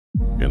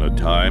In a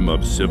time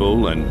of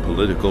civil and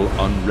political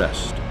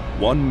unrest,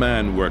 one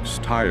man works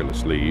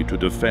tirelessly to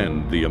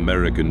defend the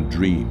American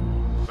dream.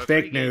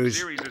 Fake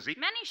news.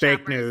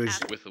 Fake news.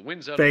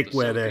 Fake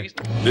weather.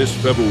 This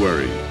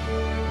February,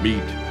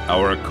 meet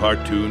our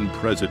cartoon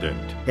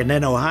president. And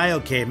then Ohio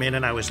came in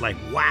and I was like,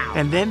 wow.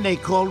 And then they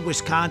called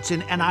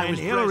Wisconsin and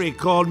Hillary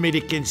called me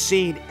to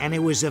concede and it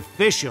was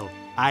official.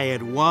 I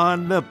had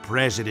won the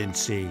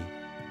presidency.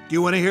 Do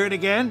you want to hear it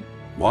again?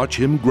 Watch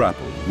him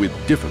grapple with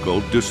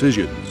difficult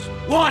decisions.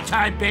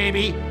 Wartime,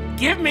 baby!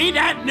 Give me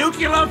that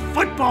nuclear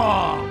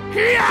football!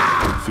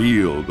 Yeah!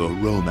 Feel the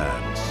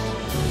romance.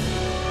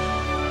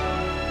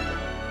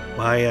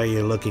 Why are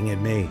you looking at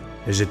me?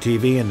 There's a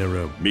TV in the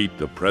room. Meet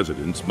the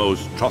president's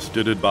most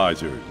trusted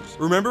advisors.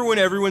 Remember when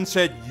everyone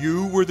said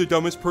you were the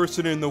dumbest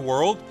person in the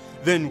world?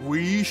 Then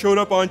we showed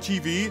up on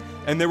TV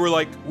and they were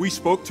like, we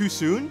spoke too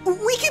soon?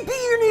 We could be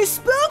your new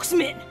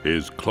spokesman!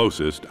 His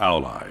closest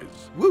allies.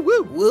 Woo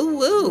woo! Woo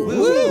woo! Woo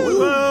woo!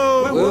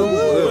 Woo, woo,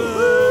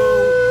 woo.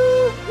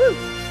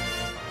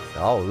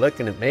 Oh,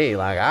 looking at me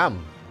like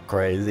I'm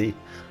crazy.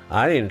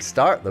 I didn't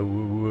start the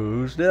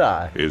woo-woos, did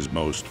I? His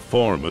most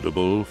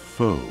formidable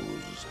foes.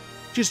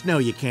 Just know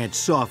you can't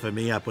soften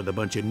me up with a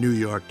bunch of New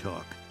York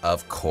talk.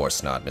 Of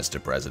course not,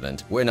 Mr.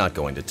 President. We're not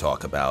going to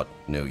talk about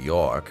New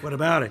York. What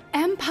about it?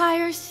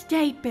 Empire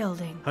State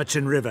Building.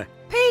 Hudson River.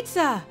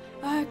 Pizza.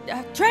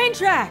 Train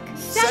track.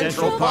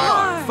 Central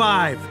Park.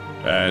 5.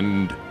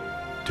 And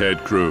Ted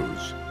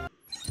Cruz.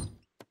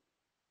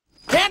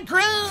 Ted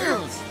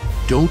Cruz!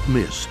 Don't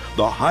miss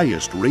the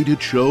highest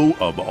rated show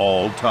of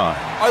all time.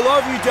 I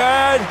love you,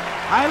 Dad!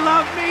 I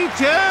love me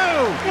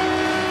too!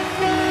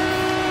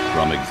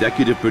 From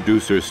executive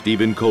producer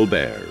Stephen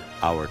Colbert,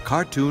 our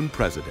cartoon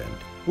president.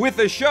 With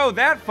a show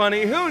that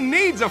funny, who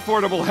needs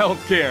affordable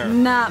health care?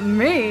 Not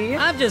me.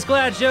 I'm just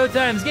glad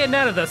Showtime's getting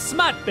out of the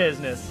smut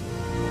business.